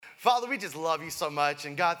Father, we just love you so much.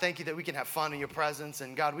 And God, thank you that we can have fun in your presence.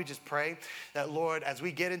 And God, we just pray that, Lord, as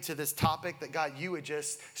we get into this topic, that God, you would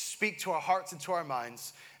just speak to our hearts and to our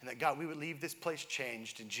minds. And that, God, we would leave this place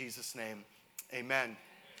changed in Jesus' name. Amen.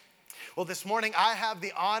 Well, this morning, I have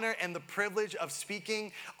the honor and the privilege of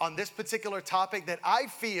speaking on this particular topic that I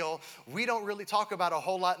feel we don't really talk about a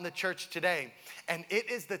whole lot in the church today. And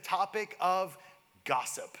it is the topic of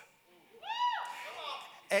gossip.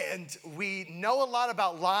 And we know a lot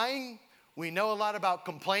about lying. We know a lot about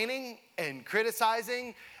complaining and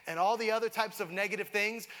criticizing and all the other types of negative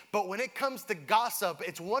things. But when it comes to gossip,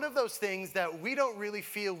 it's one of those things that we don't really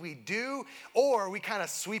feel we do, or we kind of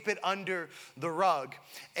sweep it under the rug.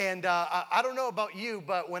 And I don't know about you,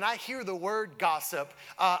 but when I hear the word gossip,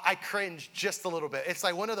 I cringe just a little bit. It's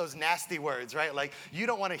like one of those nasty words, right? Like, you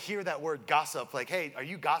don't want to hear that word gossip. Like, hey, are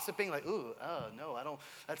you gossiping? Like, ooh, oh, no, I don't.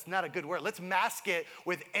 That's not a good word. Let's mask it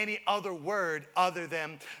with any other word other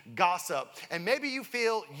than gossip. And maybe you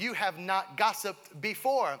feel you have not gossiped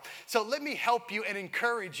before. So let me help you and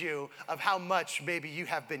encourage you of how much maybe you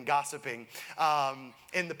have been gossiping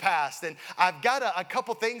in the past. And I've got a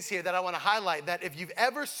couple things here that I want to highlight, that if you've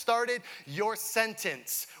ever started your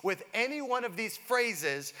sentence with any one of these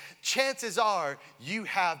phrases, chances are you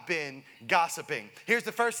have been gossiping. Here's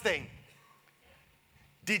the first thing.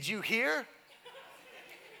 Did you hear?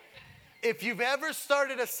 If you've ever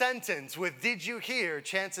started a sentence with "did you hear,"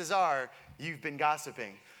 chances are you've been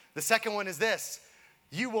gossiping. The second one is this: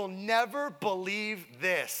 you will never believe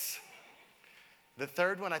this. The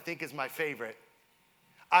third one I think is my favorite.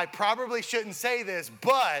 I probably shouldn't say this,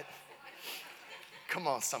 but come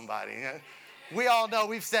on, somebody. We all know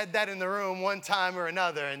we've said that in the room one time or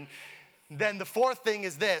another. And then the fourth thing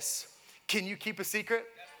is this: can you keep a secret?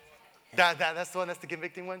 That's the one, that's the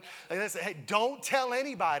convicting one. Like this, hey, don't tell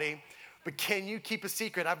anybody, but can you keep a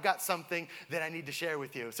secret? I've got something that I need to share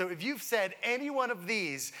with you. So if you've said any one of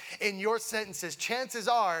these in your sentences, chances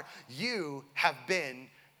are you have been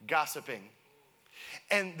gossiping.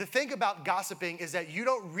 And the thing about gossiping is that you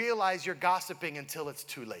don't realize you're gossiping until it's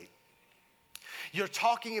too late. You're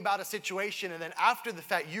talking about a situation, and then after the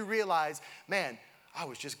fact, you realize, man, I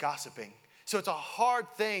was just gossiping. So it's a hard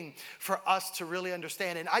thing for us to really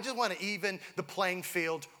understand. And I just want to even the playing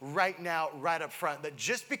field right now, right up front, that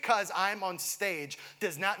just because I'm on stage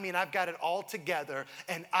does not mean I've got it all together.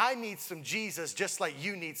 And I need some Jesus just like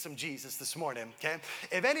you need some Jesus this morning, okay?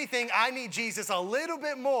 If anything, I need Jesus a little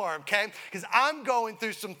bit more, okay? Because I'm going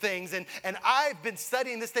through some things, and I've been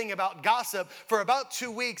studying this thing about gossip for about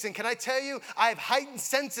 2 weeks. And can I tell you, I have heightened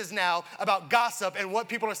senses now about gossip and what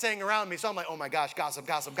people are saying around me. So I'm like, oh my gosh, gossip,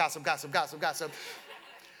 gossip, gossip, gossip, gossip. Gossip.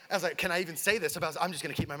 I was like, can I even say this? I'm just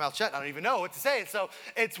going to keep my mouth shut. I don't even know what to say. So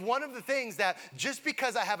it's one of the things that just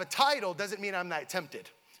because I have a title doesn't mean I'm not tempted,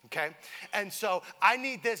 okay? And so I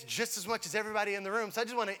need this just as much as everybody in the room. So I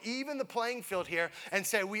just want to even the playing field here and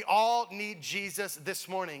say we all need Jesus this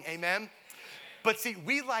morning, amen? But see,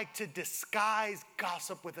 we like to disguise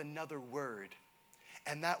gossip with another word,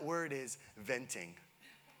 and that word is venting.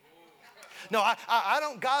 No, I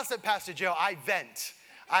don't gossip, Pastor Joe. I vent.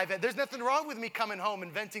 There's nothing wrong with me coming home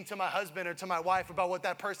and venting to my husband or to my wife about what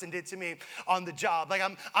that person did to me on the job. Like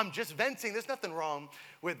I'm just venting. There's nothing wrong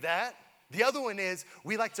with that. The other one is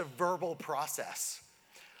we like to verbal process.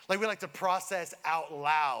 Like we like to process out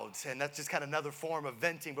loud, and that's just kind of another form of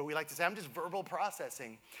venting, but we like to say, I'm just verbal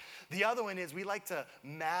processing. The other one is we like to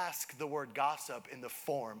mask the word gossip in the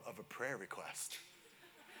form of a prayer request.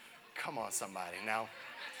 Come on, somebody.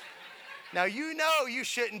 Now, you know you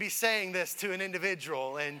shouldn't be saying this to an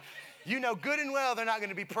individual, and you know good and well they're not going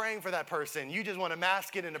to be praying for that person. You just want to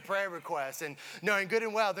mask it in a prayer request, and knowing good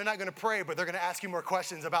and well they're not going to pray, but they're going to ask you more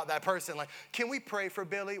questions about that person. Like, can we pray for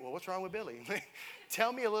Billy? Well, what's wrong with Billy?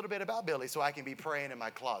 Tell me a little bit about Billy so I can be praying in my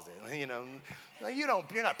closet. You know,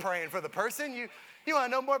 you're not praying for the person. You want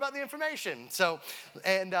to know more about the information. So,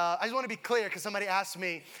 and I just want to be clear because somebody asked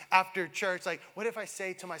me after church, like, what if I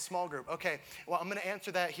say to my small group? Okay, well, I'm going to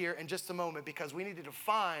answer that here in just a moment because we need to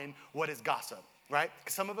define what is gossip, right?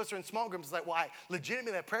 Because some of us are in small groups. It's like, well, I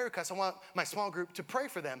legitimately have prayer requests. I want my small group to pray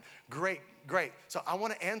for them. Great. So I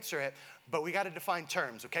want to answer it, but we got to define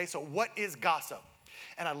terms, okay? So what is gossip?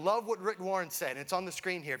 And I love what Rick Warren said. It's on the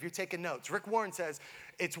screen here if you're taking notes. Rick Warren says,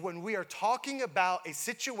 it's when we are talking about a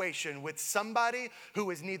situation with somebody who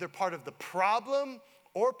is neither part of the problem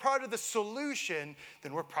or part of the solution,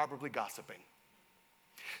 then we're probably gossiping.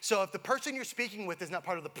 So if the person you're speaking with is not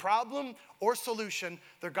part of the problem or solution,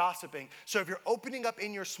 they're gossiping. So if you're opening up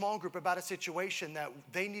in your small group about a situation that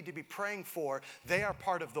they need to be praying for, they are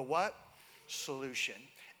part of the what? Solution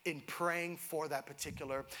in praying for that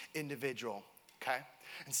particular individual, okay?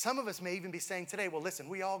 And some of us may even be saying today, well, listen,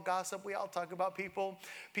 we all gossip. We all talk about people.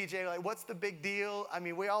 PJ, like, what's the big deal? I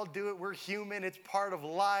mean, we all do it. We're human. It's part of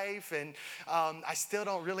life. And I still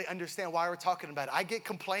don't really understand why we're talking about it. I get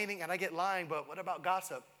complaining and I get lying, but what about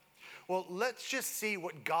gossip? Well, let's just see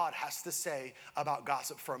what God has to say about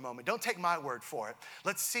gossip for a moment. Don't take my word for it.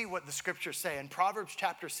 Let's see what the scriptures say. In Proverbs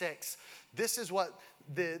chapter 6, this is what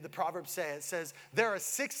the Proverbs say. It says, there are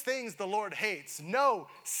 6 things the Lord hates. No,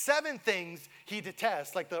 7 things he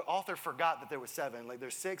detests. Like the author forgot that there were 7. Like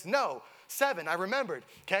there's 6. No, 7. I remembered.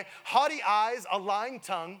 Okay. Haughty eyes, a lying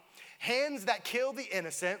tongue, hands that kill the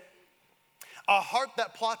innocent, a heart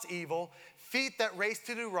that plots evil, feet that race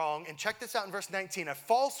to do wrong. And check this out in verse 19. A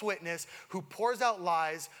false witness who pours out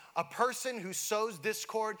lies, a person who sows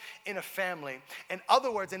discord in a family. In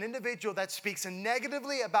other words, an individual that speaks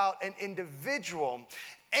negatively about an individual,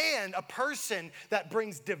 and a person that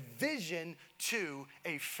brings division to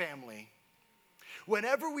a family.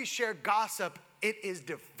 Whenever we share gossip, it is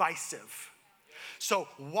divisive. So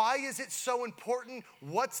why is it so important?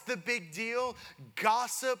 What's the big deal?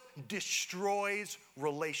 Gossip destroys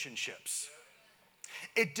relationships.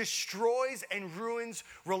 It destroys and ruins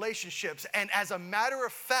relationships. And as a matter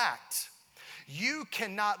of fact, you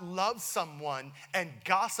cannot love someone and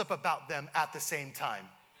gossip about them at the same time.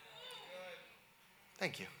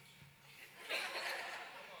 Thank you.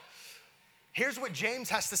 Here's what James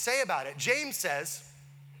has to say about it. James says,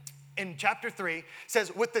 in chapter 3,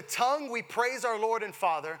 says, with the tongue we praise our Lord and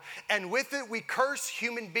Father, and with it we curse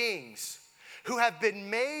human beings who have been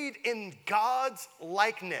made in God's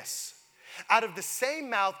likeness. Out of the same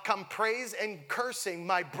mouth come praise and cursing.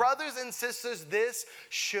 My brothers and sisters, this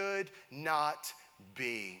should not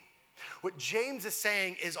be. What James is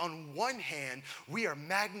saying is, on one hand, we are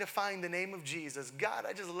magnifying the name of Jesus. God,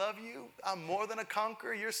 I just love you. I'm more than a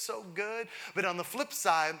conqueror. You're so good. But on the flip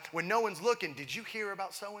side, when no one's looking, did you hear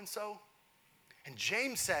about so-and-so? And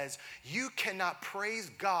James says, you cannot praise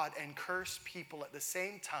God and curse people at the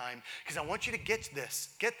same time, because I want you to get this.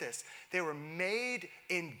 They were made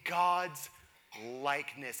in God's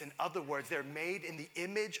likeness. In other words, they're made in the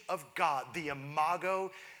image of God, the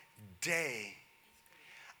imago Dei.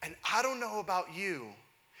 And I don't know about you,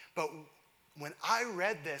 but when I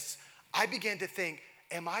read this, I began to think,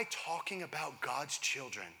 am I talking about God's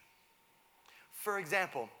children? For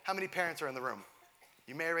example, how many parents are in the room?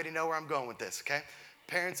 You may already know where I'm going with this, okay?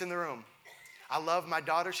 Parents in the room. I love my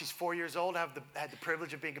daughter. She's 4 years old. I had the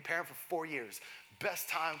privilege of being a parent for 4 years. Best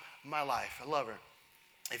time of my life. I love her.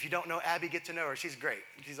 If you don't know Abby, get to know her. She's great.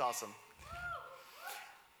 She's awesome.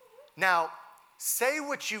 Now, say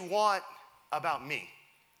what you want about me,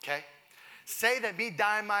 okay? Say that me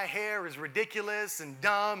dyeing my hair is ridiculous and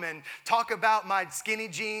dumb, and talk about my skinny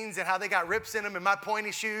jeans and how they got rips in them and my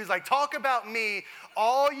pointy shoes. Like, talk about me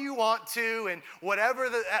all you want to, and whatever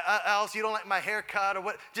else, you don't like my haircut or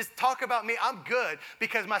what, just talk about me. I'm good,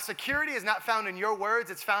 because my security is not found in your words,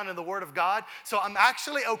 it's found in the Word of God. So I'm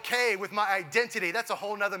actually okay with my identity. That's a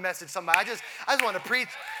whole nother message. Somebody, I just want to preach.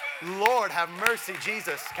 Lord, have mercy,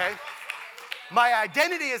 Jesus, okay? My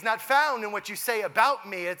identity is not found in what you say about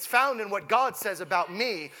me. It's found in what God says about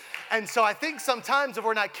me. And so I think sometimes if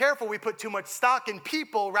we're not careful, we put too much stock in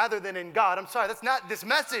people rather than in God. I'm sorry, that's not this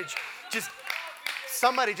message.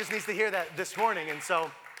 Somebody just needs to hear that this morning. And so,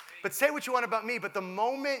 but say what you want about me. But the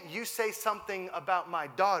moment you say something about my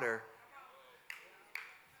daughter,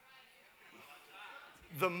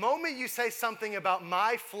 the moment you say something about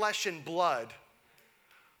my flesh and blood,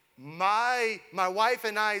 my wife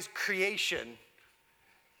and I's creation,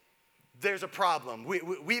 there's a problem.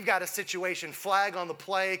 We've got a situation. Flag on the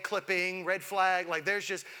play, clipping, red flag. Like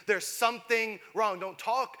there's something wrong. Don't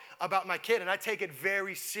talk about my kid. And I take it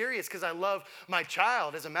very serious because I love my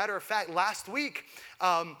child. As a matter of fact, last week,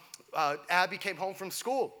 Abby came home from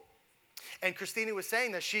school. And Christina was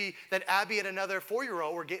saying that Abby and another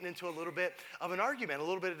 4-year-old were getting into a little bit of an argument, a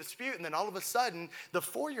little bit of dispute. And then all of a sudden, the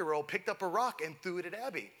 4-year-old picked up a rock and threw it at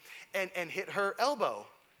Abby and hit her elbow.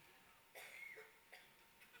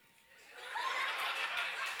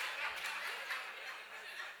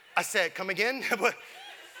 I said, come again?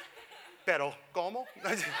 Pero, ¿cómo?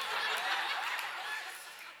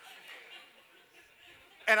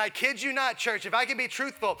 And I kid you not, church, if I can be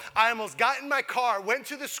truthful, I almost got in my car, went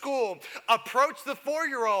to the school, approached the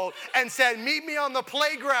 4-year-old, and said, meet me on the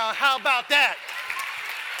playground. How about that?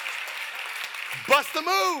 Bust a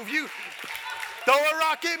move. You throw a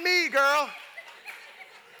rock at me, girl.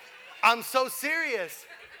 I'm so serious.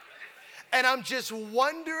 And I'm just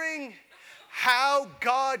wondering how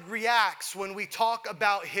God reacts when we talk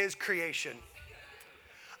about his creation.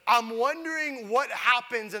 I'm wondering what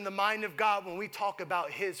happens in the mind of God when we talk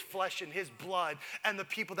about his flesh and his blood and the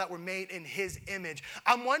people that were made in his image.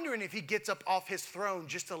 I'm wondering if he gets up off his throne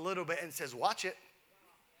just a little bit and says, watch it.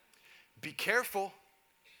 Be careful.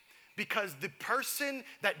 Because the person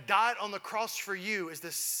that died on the cross for you is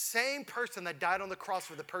the same person that died on the cross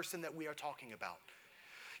for the person that we are talking about.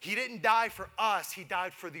 He didn't die for us. He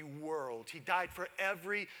died for the world. He died for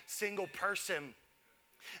every single person.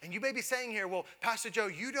 And you may be saying here, well, Pastor Joe,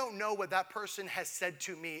 you don't know what that person has said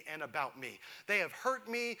to me and about me. They have hurt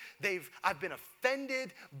me. I've been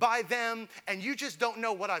offended by them. And you just don't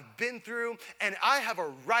know what I've been through. And I have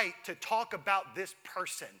a right to talk about this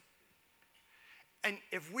person. And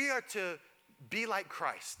if we are to be like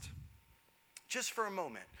Christ, just for a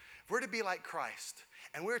moment, if we're to be like Christ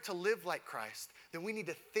and we're to live like Christ, then we need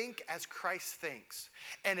to think as Christ thinks.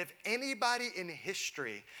 And if anybody in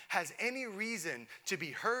history has any reason to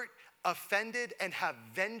be hurt, offended, and have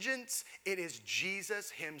vengeance, it is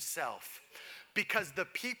Jesus himself. Because the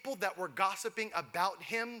people that were gossiping about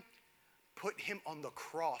him put him on the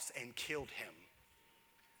cross and killed him.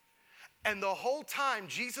 And the whole time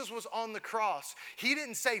Jesus was on the cross, he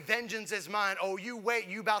didn't say, vengeance is mine. Oh, you wait,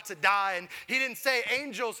 you about to die. And he didn't say,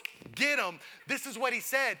 angels, get him. This is what he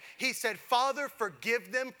said. He said, Father,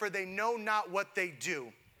 forgive them, for they know not what they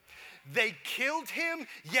do. They killed him,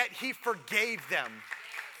 yet he forgave them.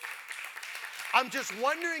 I'm just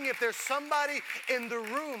wondering if there's somebody in the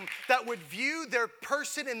room that would view their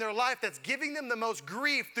person in their life that's giving them the most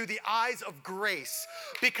grief through the eyes of grace.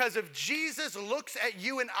 Because if Jesus looks at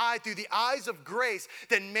you and I through the eyes of grace,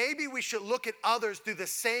 then maybe we should look at others through the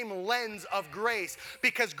same lens of grace.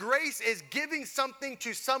 Because grace is giving something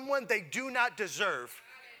to someone they do not deserve.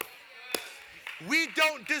 We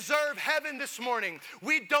don't deserve heaven this morning.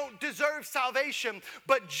 We don't deserve salvation.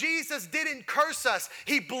 But Jesus didn't curse us.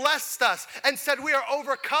 He blessed us and said we are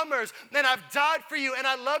overcomers. And I've died for you and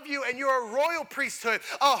I love you and you're a royal priesthood,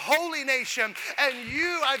 a holy nation. And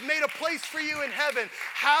I've made a place for you in heaven.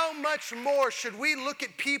 How much more should we look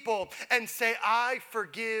at people and say, I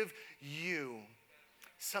forgive you?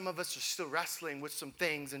 Some of us are still wrestling with some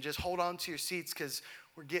things, and just hold on to your seats because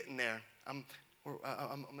we're getting there. I'm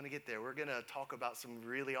going to get there. We're going to talk about some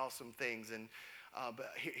really awesome things. And but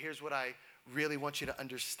here's what I really want you to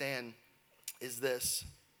understand is this.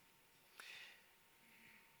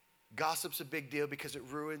 Gossip's a big deal because it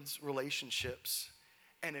ruins relationships.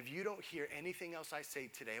 And if you don't hear anything else I say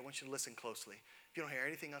today, I want you to listen closely. If you don't hear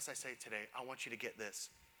anything else I say today, I want you to get this.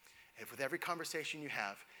 If with every conversation you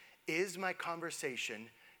have, is my conversation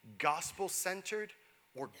gospel-centered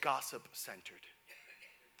or gossip-centered?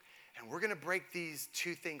 And we're going to break these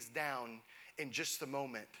two things down in just a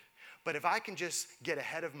moment. But if I can just get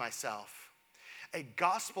ahead of myself, a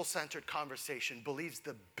gospel-centered conversation believes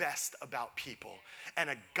the best about people. And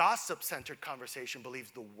a gossip-centered conversation believes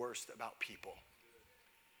the worst about people.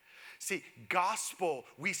 See, gospel,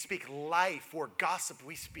 we speak life, or gossip,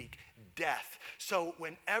 we speak death. So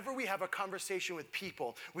whenever we have a conversation with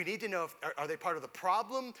people, we need to know if are they part of the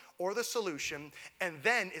problem or the solution? And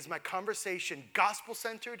then, is my conversation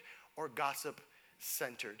gospel-centered or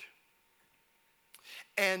gossip-centered?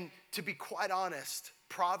 And to be quite honest,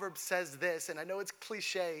 Proverbs says this, and I know it's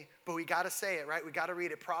cliche, but we got to say it, right? We got to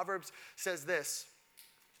read it. Proverbs says this,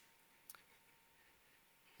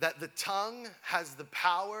 that the tongue has the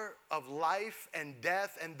power of life and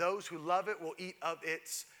death, and those who love it will eat of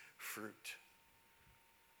its fruit.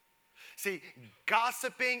 See,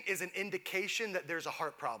 gossiping is an indication that there's a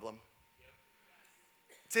heart problem.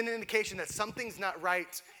 It's an indication that something's not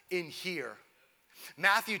right in here.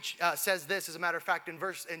 Matthew says this, as a matter of fact,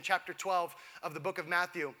 in chapter 12 of the book of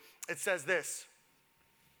Matthew, it says this.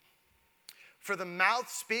 For the mouth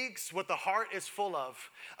speaks what the heart is full of.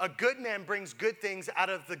 A good man brings good things out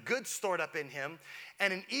of the good stored up in him,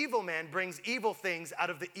 and an evil man brings evil things out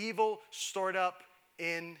of the evil stored up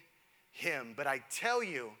in him. But I tell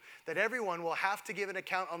you that everyone will have to give an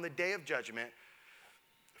account on the day of judgment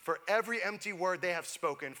for every empty word they have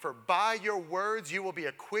spoken. For by your words you will be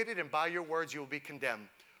acquitted, and by your words you will be condemned.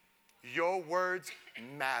 Your words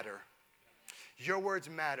matter. Your words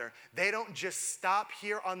matter. They don't just stop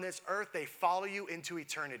here on this earth. They follow you into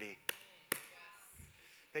eternity.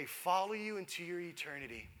 They follow you into your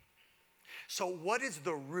eternity. So what is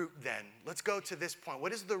the root then? Let's go to this point.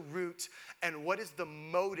 What is the root and what is the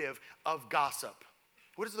motive of gossip?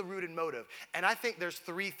 What is the root and motive? And I think there's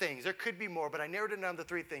three things. There could be more, but I narrowed it down to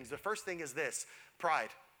three things. The first thing is this: pride.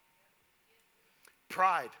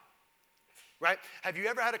 Pride. Right? Have you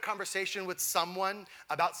ever had a conversation with someone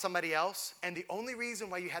about somebody else, and the only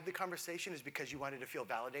reason why you had the conversation is because you wanted to feel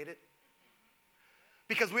validated?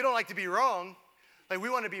 Because we don't like to be wrong. Like we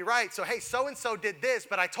want to be right. So, hey, so-and-so did this,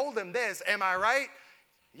 but I told them this. Am I right?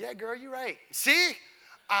 Yeah, girl, you're right. See?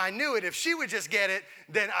 I knew it. If she would just get it,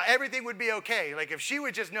 then everything would be okay. Like if she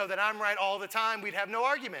would just know that I'm right all the time, we'd have no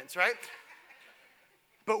arguments, right?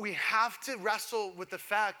 But we have to wrestle with the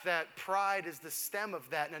fact that pride is the stem of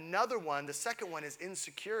that. And another one, the second one, is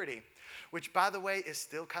insecurity, which, by the way, is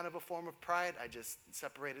still kind of a form of pride. I just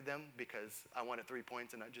separated them because I wanted 3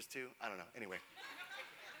 points and not just 2. I don't know. Anyway,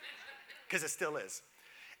 because it still is.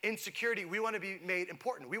 Insecurity, we want to be made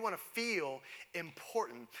important. We want to feel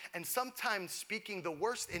important. And sometimes speaking the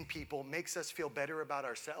worst in people makes us feel better about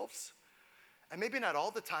ourselves. And maybe not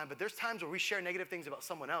all the time, but there's times where we share negative things about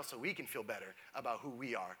someone else so we can feel better about who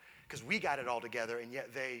we are because we got it all together and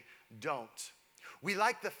yet they don't. We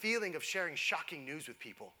like the feeling of sharing shocking news with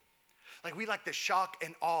people. Like we like the shock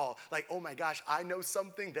and awe. Like, oh my gosh, I know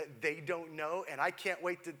something that they don't know and I can't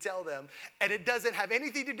wait to tell them. And it doesn't have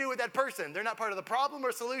anything to do with that person. They're not part of the problem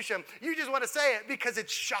or solution. You just want to say it because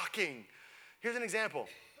it's shocking. Here's an example.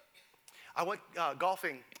 I went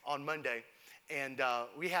golfing on Monday. And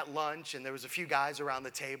we had lunch, and there was a few guys around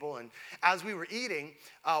the table. And as we were eating,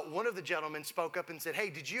 one of the gentlemen spoke up and said, hey,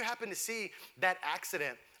 did you happen to see that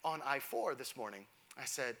accident on I-4 this morning? I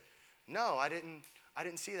said, no, I didn't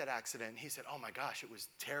see that accident. He said, oh my gosh, it was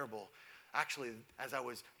terrible. Actually, as I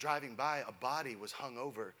was driving by, a body was hung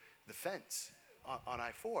over the fence on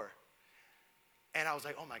I-4. And I was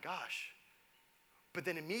like, oh my gosh. But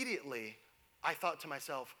then immediately, I thought to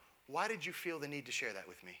myself, why did you feel the need to share that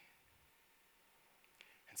with me?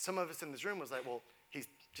 And some of us in this room was like, well, he's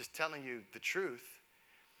just telling you the truth.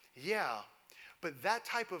 Yeah, but that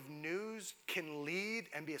type of news can lead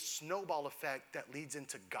and be a snowball effect that leads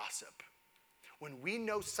into gossip. When we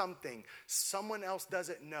know something someone else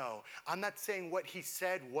doesn't know, I'm not saying what he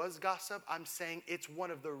said was gossip. I'm saying it's one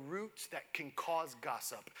of the roots that can cause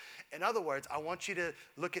gossip. In other words, I want you to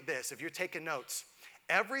look at this. If you're taking notes,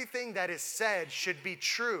 everything that is said should be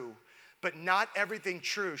true, but not everything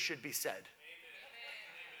true should be said.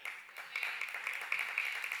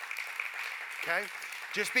 Okay?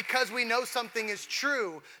 Just because we know something is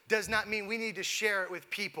true does not mean we need to share it with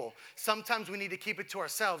people. Sometimes we need to keep it to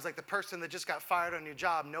ourselves, like the person that just got fired on your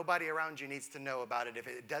job. Nobody around you needs to know about it if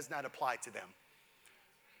it does not apply to them.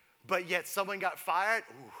 But yet someone got fired.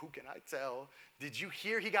 Ooh, who can I tell? Did you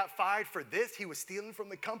hear he got fired for this? He was stealing from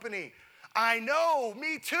the company. I know,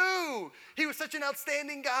 me too. He was such an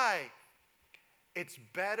outstanding guy. It's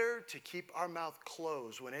better to keep our mouth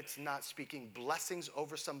closed when it's not speaking blessings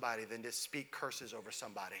over somebody than to speak curses over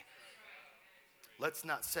somebody. Let's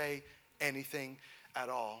not say anything at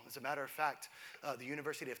all. As a matter of fact, the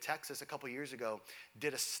University of Texas a couple years ago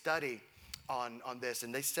did a study on this,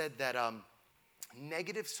 and they said that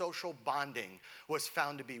negative social bonding was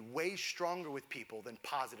found to be way stronger with people than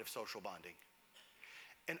positive social bonding.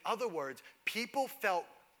 In other words, people felt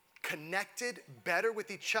connected better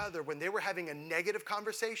with each other when they were having a negative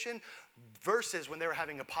conversation versus when they were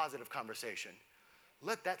having a positive conversation.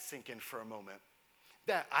 Let that sink in for a moment.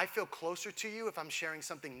 That I feel closer to you if I'm sharing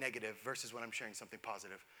something negative versus when I'm sharing something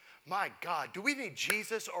positive. My God, do we need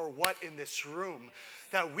Jesus or what in this room?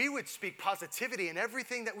 That we would speak positivity in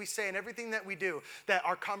everything that we say and everything that we do. That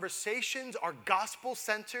our conversations are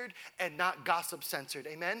gospel-centered and not gossip-centered.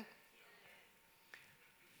 Amen?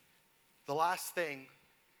 The last thing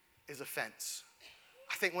is offense.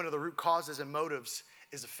 I think one of the root causes and motives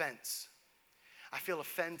is offense. I feel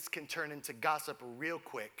offense can turn into gossip real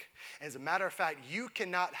quick. As a matter of fact, you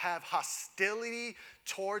cannot have hostility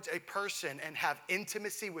towards a person and have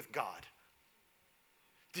intimacy with God.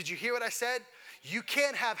 Did you hear what I said? You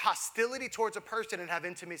can't have hostility towards a person and have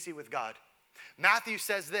intimacy with God. Matthew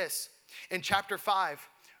says this in chapter 5.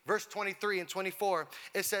 Verse 23 and 24,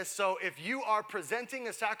 it says, so if you are presenting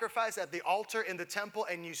a sacrifice at the altar in the temple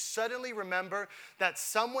and you suddenly remember that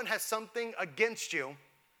someone has something against you,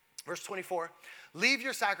 verse 24, leave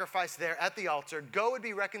your sacrifice there at the altar, go and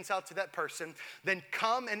be reconciled to that person, then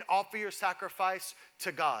come and offer your sacrifice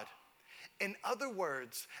to God. In other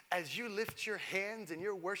words, as you lift your hands and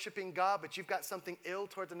you're worshiping God, but you've got something ill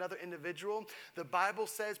towards another individual, the Bible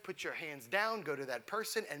says put your hands down, go to that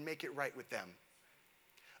person and make it right with them.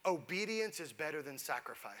 Obedience is better than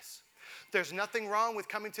sacrifice. There's nothing wrong with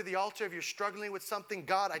coming to the altar if you're struggling with something.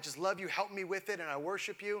 God, I just love you. Help me with it, and I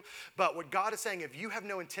worship you. But what God is saying, if you have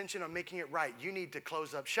no intention on making it right, you need to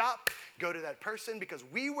close up shop, go to that person, because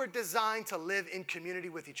we were designed to live in community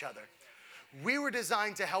with each other. We were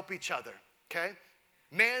designed to help each other, okay?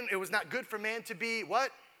 Man, it was not good for man to be what?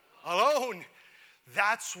 Alone.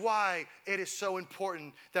 That's why it is so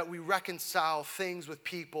important that we reconcile things with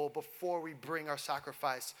people before we bring our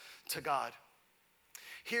sacrifice to God.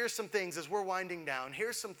 Here's some things as we're winding down.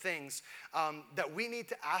 Here's some things that we need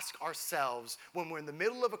to ask ourselves when we're in the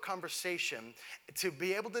middle of a conversation to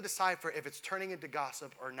be able to decipher if it's turning into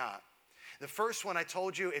gossip or not. The first one I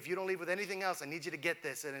told you, if you don't leave with anything else, I need you to get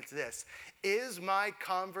this, and it's this. Is my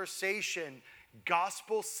conversation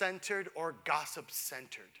gospel-centered or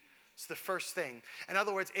gossip-centered? It's the first thing. In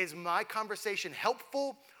other words, is my conversation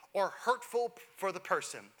helpful or hurtful for the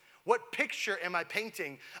person? What picture am I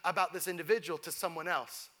painting about this individual to someone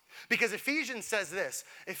else? Because Ephesians says this.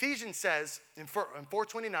 Ephesians says in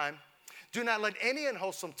 4:29, do not let any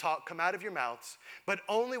unwholesome talk come out of your mouths, but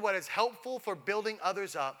only what is helpful for building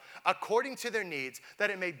others up according to their needs, that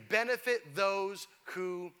it may benefit those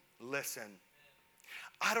who listen.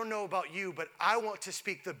 I don't know about you, but I want to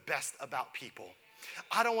speak the best about people.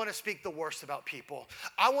 I don't want to speak the worst about people.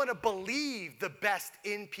 I want to believe the best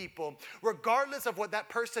in people. Regardless of what that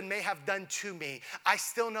person may have done to me, I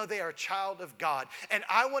still know they are a child of God. And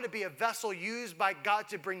I want to be a vessel used by God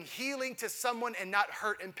to bring healing to someone and not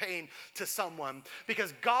hurt and pain to someone.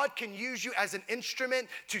 Because God can use you as an instrument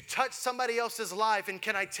to touch somebody else's life. And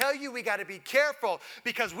can I tell you, we got to be careful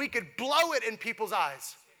because we could blow it in people's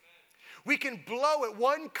eyes. We can blow it.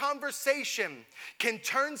 One conversation can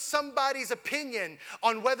turn somebody's opinion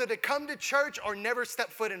on whether to come to church or never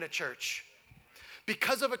step foot in a church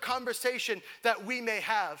because of a conversation that we may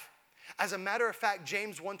have. As a matter of fact,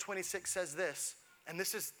 James 1:26 says this, and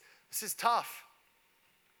this is tough.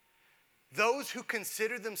 Those who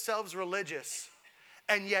consider themselves religious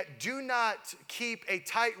and yet do not keep a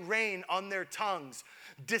tight rein on their tongues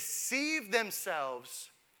deceive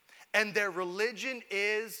themselves, and their religion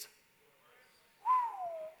is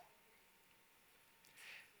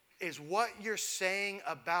what you're saying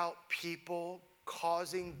about people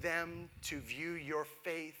causing them to view your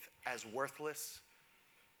faith as worthless?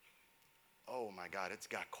 Oh my God, it's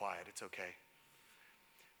got quiet. It's okay.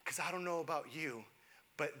 Because I don't know about you,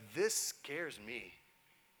 but this scares me.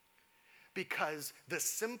 Because the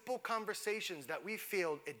simple conversations that we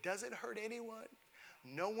feel, it doesn't hurt anyone.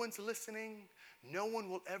 No one's listening. No one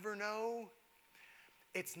will ever know.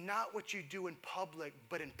 It's not what you do in public,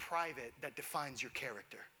 but in private that defines your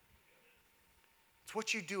character. It's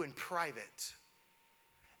what you do in private.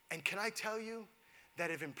 And can I tell you that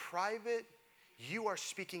if in private you are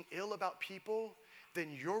speaking ill about people, then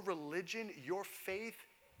your religion, your faith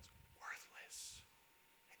is worthless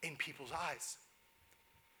in people's eyes.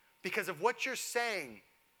 Because of what you're saying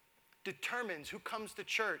determines who comes to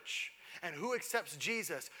church and who accepts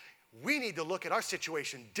Jesus. We need to look at our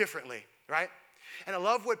situation differently, right? And I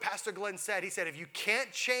love what Pastor Glenn said. He said, if you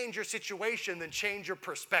can't change your situation, then change your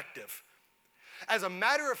perspective. As a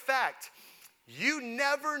matter of fact, you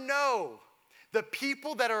never know the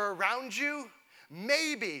people that are around you,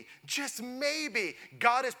 maybe, just maybe,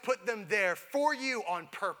 God has put them there for you on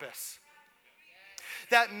purpose.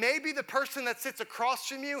 That maybe the person that sits across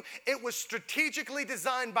from you, it was strategically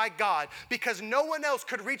designed by God because no one else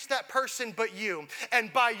could reach that person but you.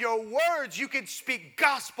 And by your words, you could speak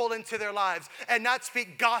gospel into their lives and not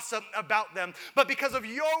speak gossip about them. But because of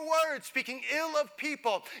your words, speaking ill of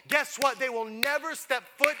people, guess what? They will never step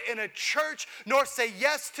foot in a church nor say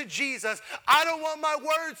yes to Jesus. I don't want my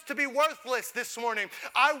words to be worthless this morning.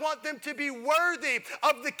 I want them to be worthy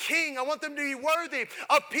of the King. I want them to be worthy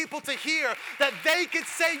of people to hear that they can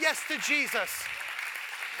say yes to Jesus.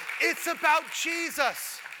 It's about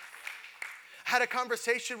Jesus. Had a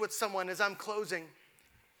conversation with someone as I'm closing.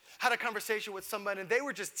 Had a conversation with someone and they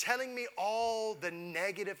were just telling me all the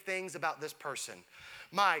negative things about this person.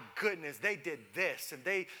 My goodness, they did this and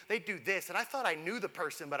they do this. And I thought I knew the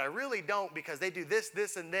person, but I really don't because they do this,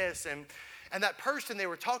 this, and this. And that person they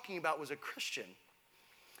were talking about was a Christian.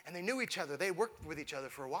 And they knew each other. They worked with each other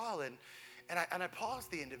for a while. And I paused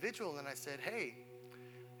the individual and I said, hey,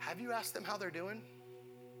 have you asked them how they're doing?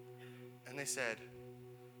 And they said,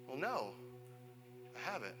 well, no,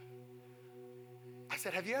 I haven't. I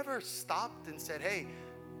said, have you ever stopped and said, hey,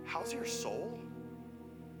 how's your soul?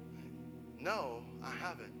 No, I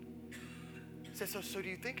haven't. I said, so do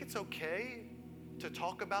you think it's okay to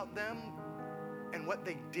talk about them and what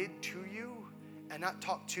they did to you and not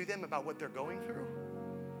talk to them about what they're going through?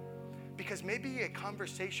 Because maybe a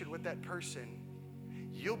conversation with that person,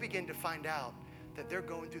 you'll begin to find out that they're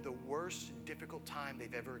going through the worst difficult time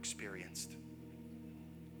they've ever experienced.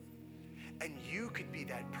 And you could be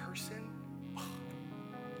that person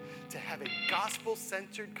to have a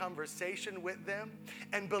gospel-centered conversation with them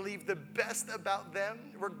and believe the best about them,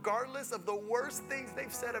 regardless of the worst things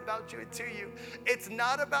they've said about you and to you. It's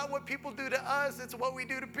not about what people do to us, it's what we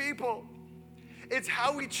do to people. It's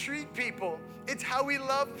how we treat people. It's how we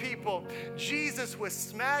love people. Jesus was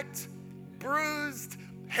smacked, bruised,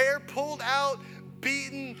 hair pulled out,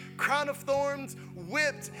 beaten, crown of thorns,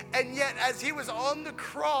 whipped, and yet as he was on the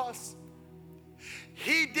cross,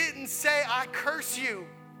 he didn't say, I curse you.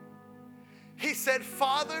 He said,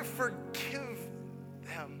 Father, forgive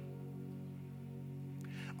them.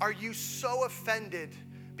 Are you so offended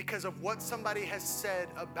because of what somebody has said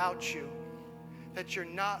about you that you're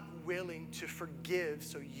not willing to forgive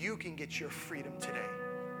so you can get your freedom today?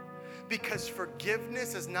 Because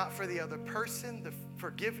forgiveness is not for the other person. The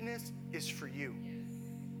forgiveness is for you.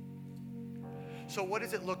 So what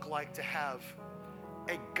does it look like to have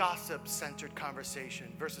a gossip-centered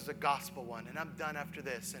conversation versus a gospel one? And I'm done after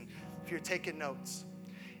this. And if you're taking notes,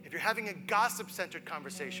 if you're having a gossip-centered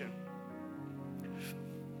conversation,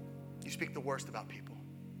 you speak the worst about people.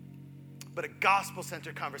 But a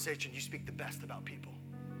gospel-centered conversation, you speak the best about people.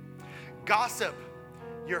 Gossip,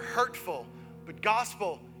 you're hurtful. But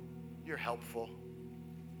gospel, you're helpful.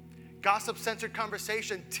 Gossip-centered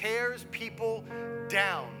conversation tears people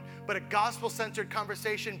down. But a gospel-centered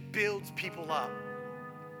conversation builds people up.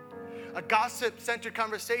 A gossip-centered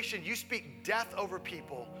conversation, you speak death over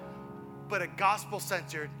people. But a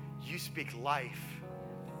gospel-centered, you speak life.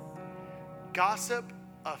 Gossip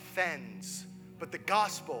offends, but the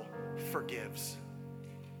gospel forgives.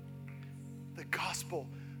 The gospel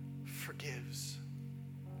forgives.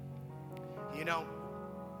 You know,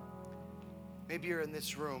 maybe you're in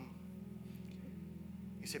this room.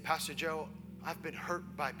 You say, Pastor Joe, I've been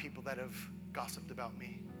hurt by people that have gossiped about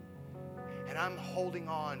me. And I'm holding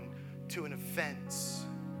on to an offense.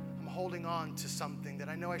 I'm holding on to something that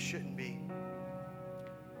I know I shouldn't be.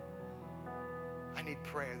 I need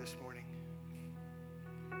prayer this morning.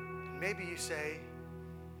 And maybe you say,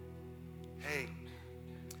 hey,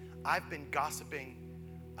 I've been gossiping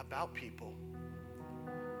about people.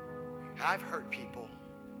 I've hurt people.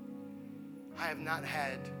 I have not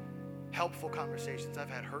had helpful conversations. I've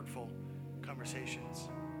had hurtful conversations.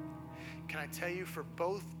 Can I tell you, for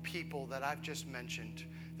both people that I've just mentioned,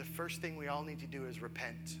 the first thing we all need to do is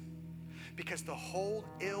repent. Because to hold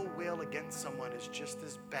ill will against someone is just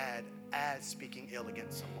as bad as speaking ill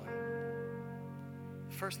against someone.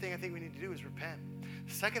 The first thing I think we need to do is repent.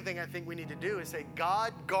 The second thing I think we need to do is say,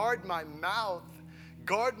 God, guard my mouth,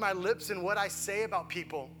 guard my lips and what I say about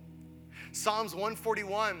people. Psalms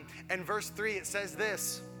 141 and verse 3, it says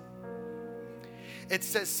this. It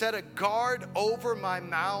says, set a guard over my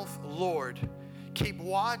mouth, Lord. Keep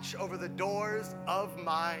watch over the doors of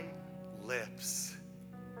my lips.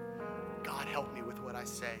 God, help me with what I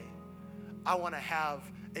say. I want to have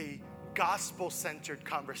a gospel-centered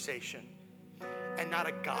conversation and not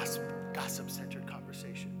a gossip-centered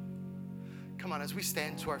conversation. Come on, as we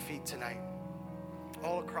stand to our feet tonight,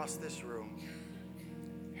 all across this room,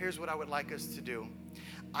 here's what I would like us to do.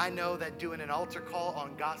 I know that doing an altar call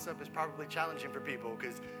on gossip is probably challenging for people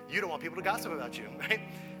because you don't want people to gossip about you, right?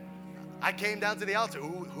 I came down to the altar.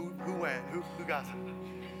 Who went? Who gossiped?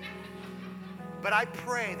 But I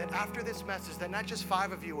pray that after this message, that not just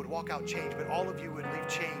 5 of you would walk out changed, but all of you would leave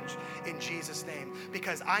changed in Jesus' name.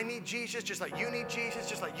 Because I need Jesus just like you need Jesus,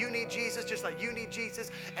 just like you need Jesus, just like you need Jesus.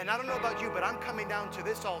 And I don't know about you, but I'm coming down to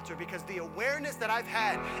this altar because the awareness that I've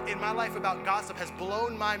had in my life about gossip has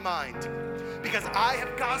blown my mind. Because I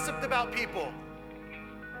have gossiped about people.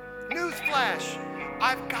 Newsflash,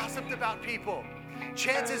 I've gossiped about people.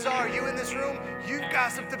 Chances are you in this room, you've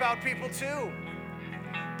gossiped about people too.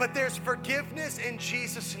 But there's forgiveness in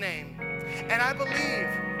Jesus' name. And I believe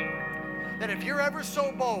that if you're ever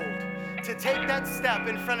so bold to take that step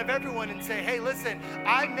in front of everyone and say, hey, listen,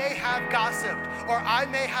 I may have gossiped or I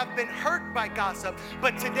may have been hurt by gossip,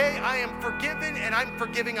 but today I am forgiven and I'm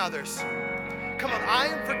forgiving others. Come on, I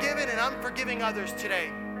am forgiven and I'm forgiving others today.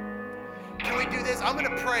 Can we do this? I'm going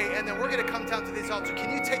to pray and then we're going to come down to this altar.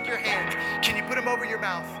 Can you take your hands? Can you put them over your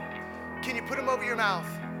mouth? Can you put them over your mouth?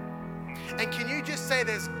 And can you just say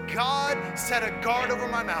this? God, set a guard over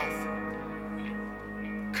my mouth.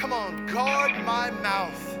 Come on, guard my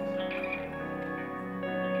mouth.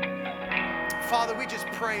 Father, we just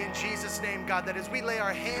pray in Jesus' name, God, that as we lay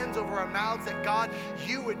our hands over our mouths, that God,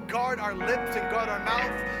 you would guard our lips and guard our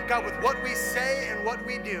mouth, God, with what we say and what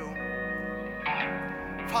we do.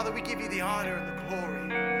 Father, we give you the honor and the glory.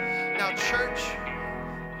 Now, church,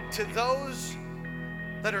 to those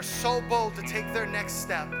that are so bold to take their next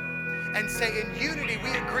step and say, in unity,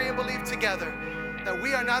 we agree and believe together that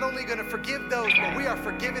we are not only going to forgive those, but we are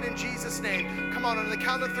forgiven in Jesus' name. Come on the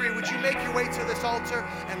count of 3, would you make your way to this altar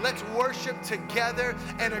and let's worship together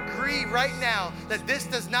and agree right now that this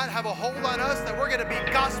does not have a hold on us, that we're going to be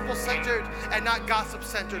gospel-centered and not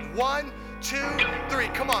gossip-centered. 1, 2, 3,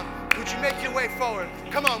 come on. Would you make your way forward?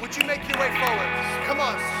 Come on, would you make your way forward? Come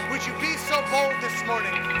on, would you be so bold this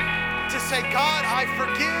morning to say, God, I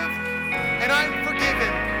forgive and I'm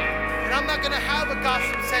forgiven. And I'm not going to have a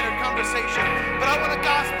gossip-centered conversation, but I want a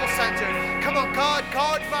gospel-centered. Come on, God,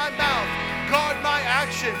 guard my mouth, guard my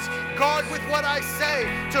actions, guard with what I say,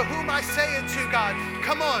 to whom I say it to, God.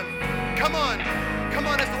 Come on, come on, come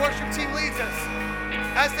on as the worship team leads us.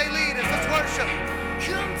 As they lead us, let's worship.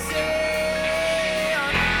 Come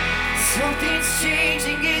down. Something's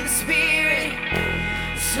changing in the spirit.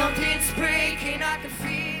 Something's breaking.